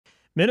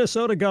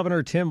Minnesota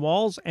Governor Tim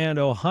Walz and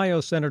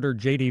Ohio Senator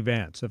JD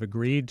Vance have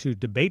agreed to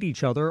debate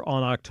each other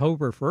on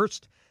October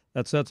 1st.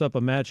 That sets up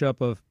a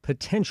matchup of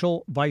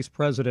potential vice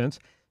presidents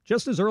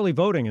just as early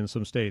voting in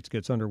some states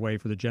gets underway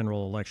for the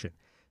general election.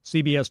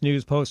 CBS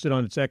News posted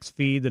on its X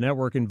feed the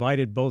network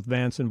invited both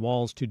Vance and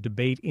Walz to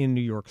debate in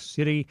New York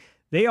City.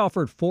 They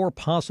offered 4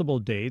 possible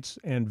dates,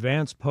 and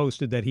Vance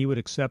posted that he would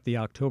accept the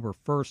October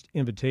 1st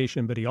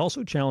invitation, but he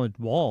also challenged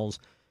Walz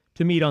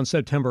to meet on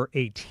September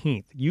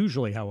 18th.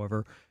 Usually,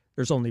 however,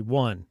 there's only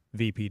one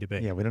VP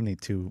debate. Yeah, we don't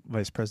need 2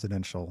 vice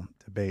presidential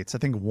debates. I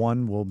think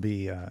one will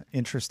be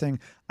interesting.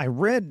 I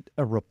read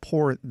a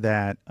report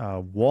that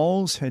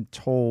Walz had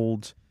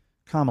told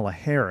Kamala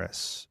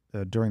Harris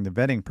during the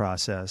vetting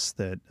process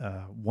that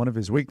one of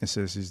his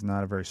weaknesses is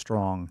not a very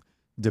strong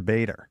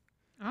debater.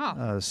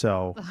 Oh.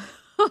 So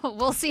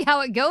we'll see how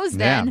it goes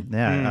then.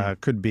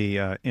 Could be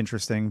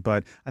interesting,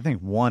 but I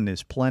think 1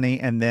 is plenty.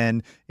 And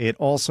then it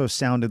also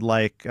sounded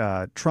like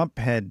Trump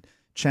had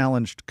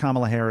challenged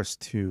Kamala Harris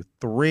to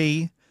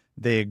 3.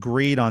 They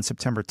agreed on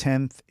September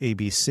 10th,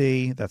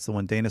 ABC. That's the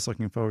one Dana's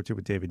looking forward to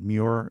with David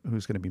Muir,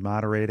 who's going to be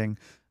moderating.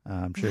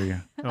 I'm sure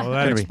you. Oh,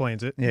 that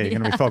explains it. Yeah, you're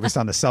going to be focused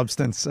on the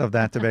substance of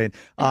that debate.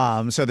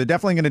 So they're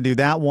definitely going to do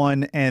that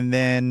one, and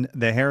then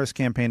the Harris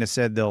campaign has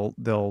said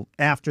they'll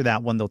after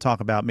that one they'll talk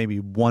about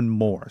maybe 1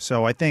 more.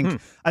 So I think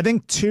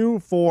 2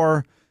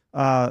 for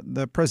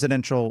the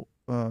presidential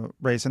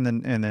race, and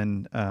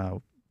then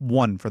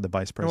 1 for the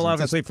vice president. Well,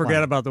 obviously,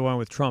 forget about the one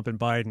with Trump and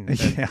Biden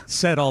that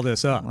set all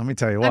this up. Let me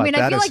tell you what. I mean,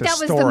 I feel like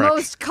historic. that was the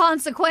most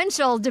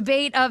consequential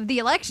debate of the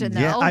election,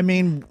 though. Yeah, I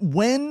mean,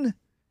 when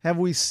have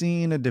we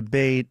seen a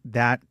debate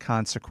that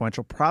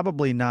consequential?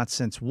 Probably not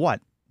since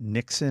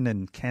Nixon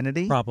and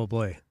Kennedy?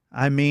 Probably.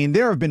 I mean,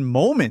 there have been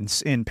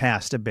moments in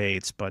past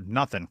debates, but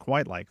nothing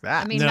quite like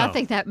that. I mean,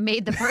 nothing that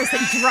made the person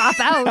drop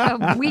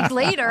out a week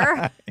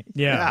later.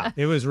 Yeah,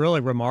 it was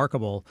really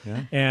remarkable.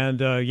 Yeah. And,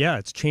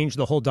 it's changed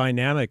the whole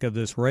dynamic of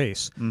this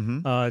race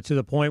to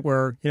the point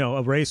where,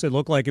 a race that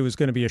looked like it was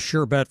going to be a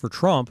sure bet for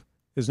Trump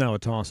is now a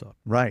toss-up.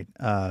 Right.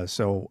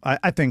 So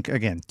I think,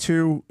 again,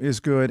 2 is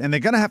good. And they're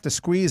going to have to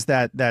squeeze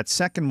that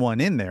second one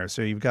in there.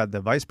 So you've got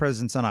the vice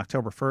presidents on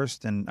October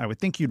 1st, and I would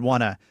think you'd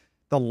want to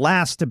the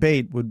last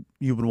debate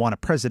you would want a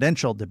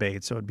presidential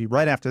debate, so it'd be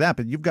right after that.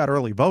 But you've got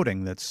early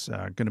voting that's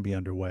going to be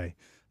underway,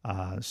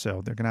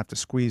 so they're going to have to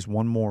squeeze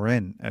 1 more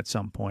in at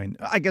some point.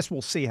 I guess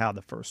we'll see how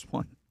the first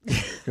one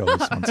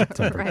goes on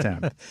September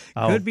 10th.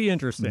 Could be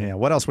interesting. Yeah.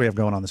 What else we have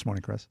going on this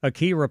morning, Chris? A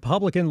key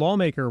Republican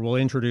lawmaker will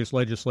introduce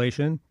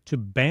legislation to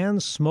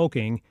ban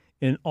smoking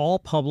in all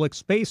public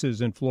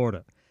spaces in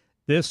Florida.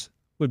 This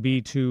would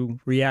be to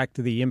react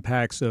to the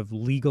impacts of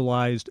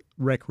legalized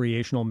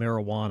recreational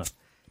marijuana.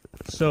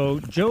 So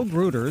Joe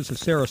Gruters of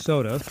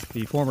Sarasota,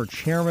 the former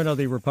chairman of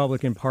the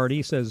Republican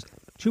Party, says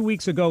 2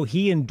 weeks ago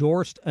he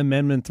endorsed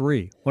Amendment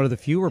 3, one of the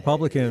few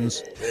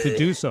Republicans to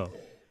do so.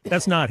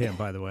 That's not him,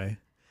 by the way.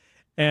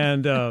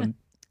 And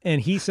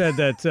he said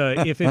that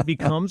if it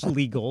becomes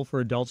legal for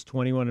adults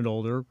 21 and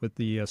older with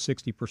the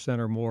 60%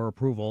 or more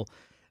approval,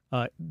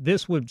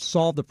 this would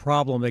solve the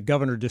problem that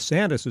Governor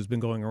DeSantis has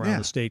been going around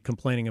the state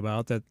complaining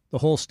about, that the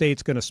whole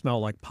state's going to smell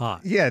like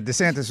pot. Yeah,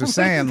 DeSantis was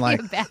saying like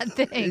a bad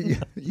thing.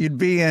 You'd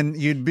be in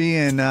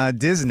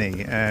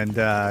Disney, and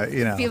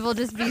people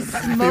just be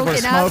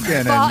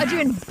smoking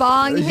doing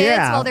bong hits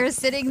while they're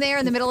sitting there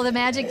in the middle of the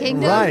Magic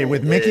Kingdom. Right,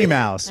 with Mickey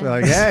Mouse. We're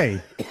like,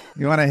 hey,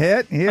 you want a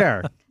hit?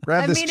 Here.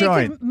 Grab this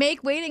joint. It could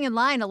make waiting in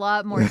line a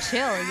lot more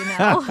chill,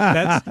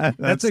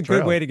 That's a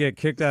good way to get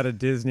kicked out of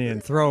Disney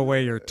and throw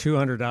away your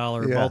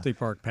 $200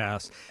 multi-park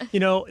pass.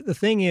 The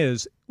thing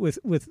is,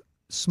 with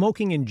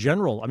smoking in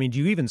general, I mean, do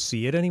you even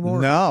see it anymore?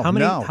 No.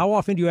 How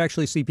often do you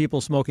actually see people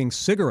smoking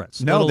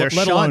cigarettes? No, they're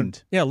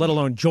shunned. Let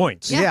alone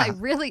joints. Yeah, I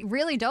really,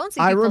 really don't see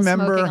people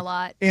smoking a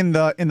lot. In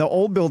the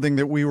old building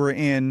that we were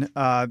in,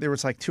 there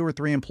was like 2 or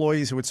 3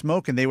 employees who would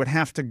smoke, and they would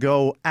have to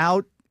go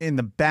out in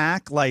the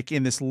back, like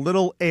in this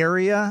little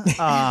area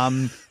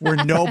where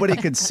nobody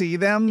could see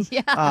them.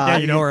 Yeah.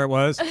 You know where it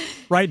was?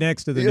 Right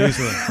next to the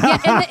newsroom.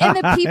 Yeah, and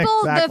the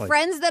people, the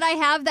friends that I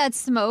have that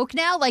smoke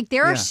now, like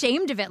they're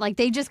ashamed of it. Like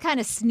they just kind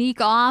of sneak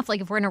off.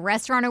 Like if we're in a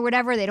restaurant or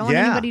whatever, they don't want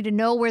anybody to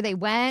know where they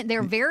went.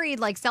 They're very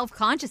like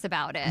self-conscious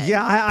about it.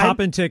 Yeah,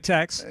 popping Tic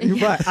Tacs.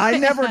 Right. I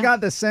never got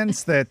the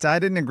sense that I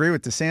didn't agree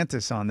with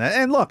DeSantis on that.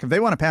 And look, if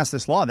they want to pass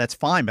this law, that's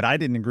fine. But I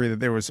didn't agree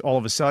that there was all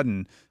of a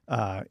sudden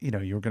you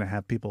were going to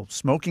have people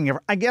smoking.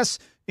 I guess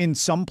in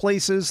some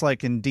places,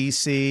 like in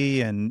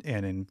D.C. and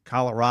in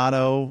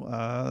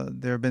Colorado,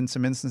 there have been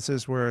some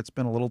instances where it's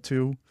been a little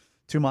too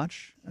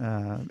much.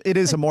 It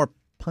is a more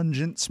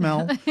pungent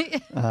smell.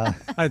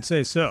 I'd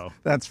say so.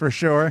 That's for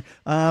sure.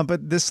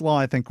 But this law,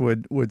 I think,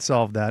 would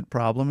solve that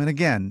problem. And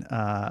again,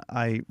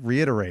 I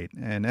reiterate,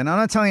 and I'm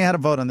not telling you how to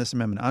vote on this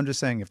amendment. I'm just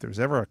saying if there's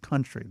ever a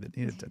country that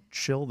needed to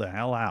chill the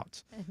hell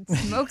out, and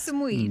smoke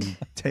some weed,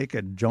 take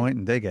a joint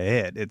and take a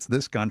hit, it's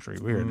this country.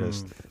 We are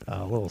just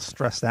a little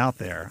stressed out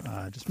there.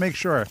 Just make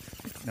sure,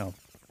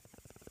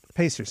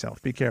 pace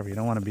yourself. Be careful. You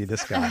don't want to be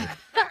this guy.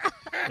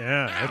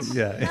 Yeah.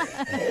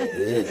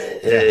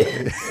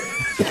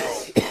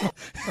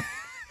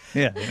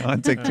 Yeah, you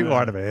don't take too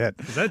hard of a hit.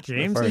 Is that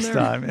James the first in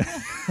there? time?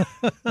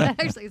 That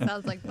actually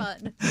sounds like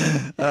fun.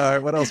 All right,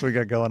 what else we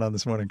got going on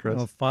this morning, Chris?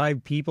 Well,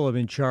 5 people have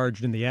been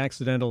charged in the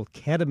accidental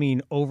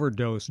ketamine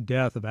overdose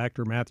death of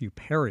actor Matthew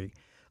Perry.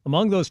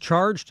 Among those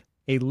charged,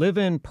 a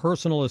live-in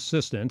personal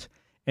assistant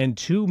and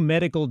 2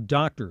 medical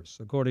doctors,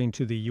 according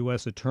to the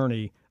U.S.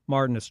 Attorney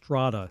Martin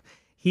Estrada.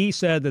 He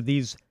said that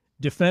these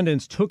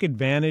defendants took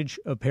advantage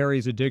of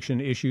Perry's addiction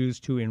issues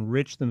to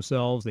enrich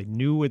themselves. They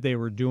knew what they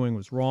were doing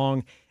was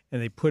wrong,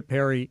 and they put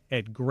Perry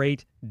at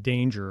great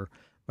danger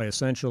by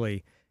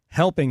essentially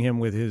helping him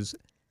with his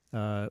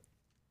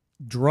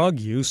drug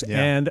use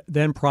and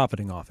then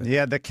profiting off it.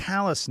 Yeah, the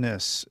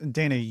callousness.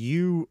 Dana,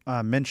 you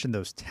mentioned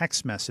those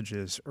text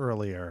messages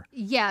earlier.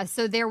 Yeah,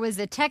 so there was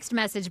a text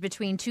message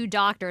between 2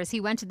 doctors. He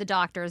went to the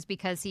doctors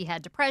because he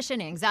had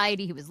depression,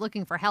 anxiety. He was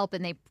looking for help,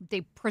 and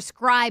they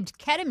prescribed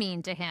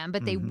ketamine to him,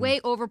 but they way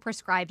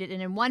overprescribed it.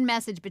 And in one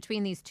message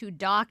between these 2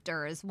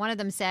 doctors, one of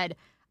them said,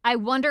 "I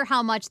wonder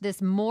how much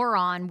this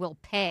moron will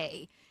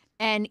pay."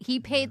 And he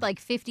paid like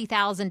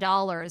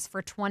 $50,000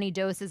 for 20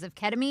 doses of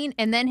ketamine.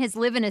 And then his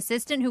live-in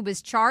assistant who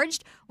was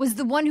charged was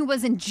the one who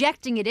was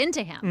injecting it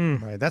into him.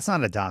 Right. That's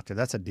not a doctor.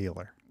 That's a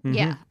dealer.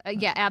 Yeah,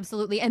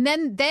 absolutely. And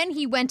then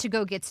he went to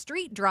go get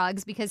street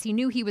drugs because he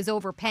knew he was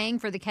overpaying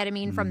for the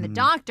ketamine from the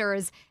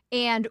doctors.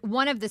 And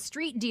one of the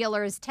street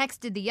dealers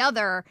texted the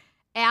other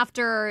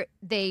after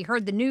they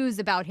heard the news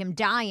about him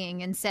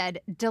dying and said,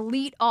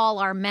 "Delete all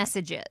our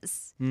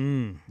messages."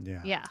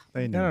 Yeah.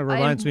 They knew. Kind of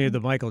reminds me of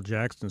the Michael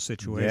Jackson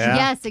situation. Yeah.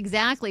 Yes,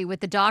 exactly, with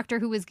the doctor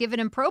who was giving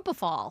him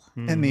propofol.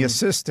 And the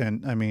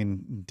assistant, I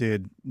mean,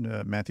 did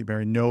Matthew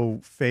Perry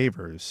no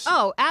favors.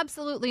 Oh,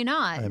 absolutely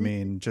not. I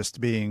mean, just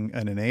being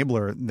an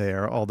enabler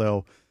there,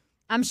 although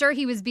I'm sure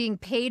he was being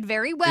paid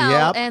very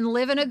well and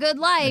living a good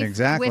life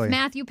with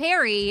Matthew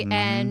Perry,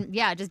 and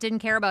just didn't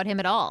care about him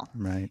at all.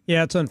 Right.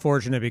 Yeah, it's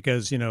unfortunate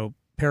because,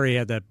 Perry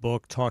had that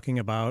book talking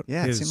about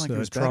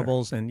his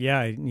troubles, and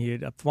he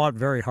had fought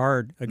very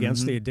hard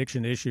against the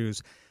addiction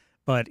issues,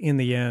 but in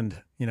the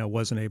end,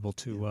 wasn't able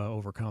to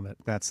overcome it.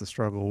 That's the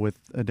struggle with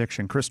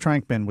addiction. Chris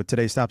Trankman with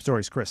today's top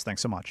stories. Chris,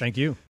 thanks so much. Thank you.